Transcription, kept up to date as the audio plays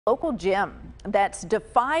Local gym that's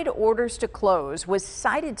defied orders to close was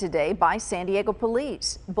cited today by San Diego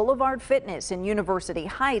police. Boulevard Fitness in University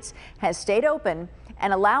Heights has stayed open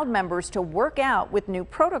and allowed members to work out with new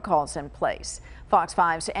protocols in place. Fox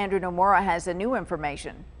 5's Andrew Nomura has the new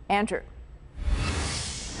information. Andrew.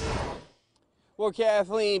 Well,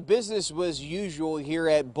 Kathleen, business was usual here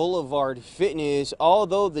at Boulevard Fitness.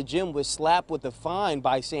 Although the gym was slapped with a fine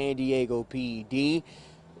by San Diego PD,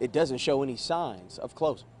 it doesn't show any signs of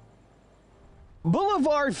closing.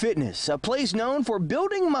 Boulevard Fitness, a place known for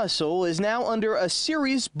building muscle, is now under a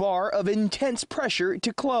serious bar of intense pressure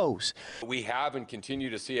to close. We have and continue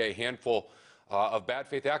to see a handful of bad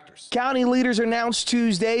faith actors. County leaders announced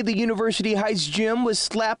Tuesday the University Heights gym was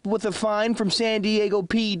slapped with a fine from San Diego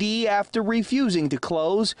PD after refusing to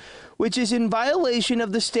close, which is in violation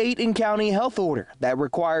of the state and county health order that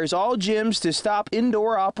requires all gyms to stop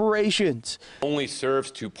indoor operations. Only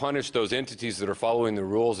serves to punish those entities that are following the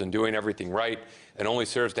rules and doing everything right, and only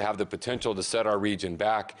serves to have the potential to set our region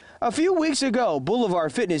back. A few weeks ago,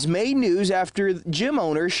 Boulevard Fitness made news after gym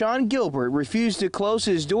owner Sean Gilbert refused to close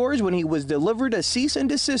his doors when he was delivered a cease and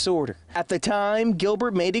desist order. At the time,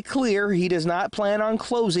 Gilbert made it clear he does not plan on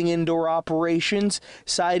closing indoor operations,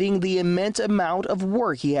 citing the immense amount of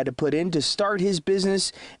work he had to put in to start his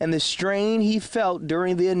business and the strain he felt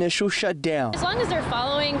during the initial shutdown. As long as they're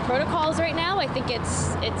following protocols right now, I think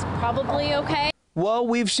it's probably okay. Well,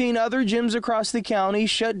 we've seen other gyms across the county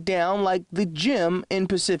shut down, like the gym in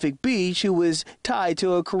Pacific Beach, who was tied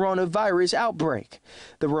to a coronavirus outbreak.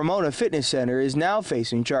 The Ramona Fitness Center is now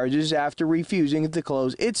facing charges after refusing to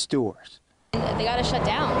close its doors. They got to shut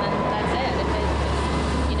down, and that's it.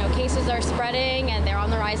 If cases are spreading and they're on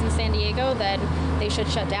the rise in San Diego, then they should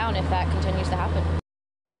shut down if that continues to happen.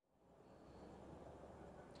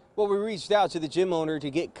 Well, we reached out to the gym owner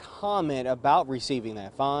to get comment about receiving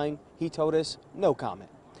that fine. He told us no comment.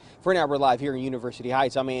 For now, we're live here in University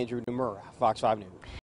Heights. I'm Andrew Nomura, Fox 5 News.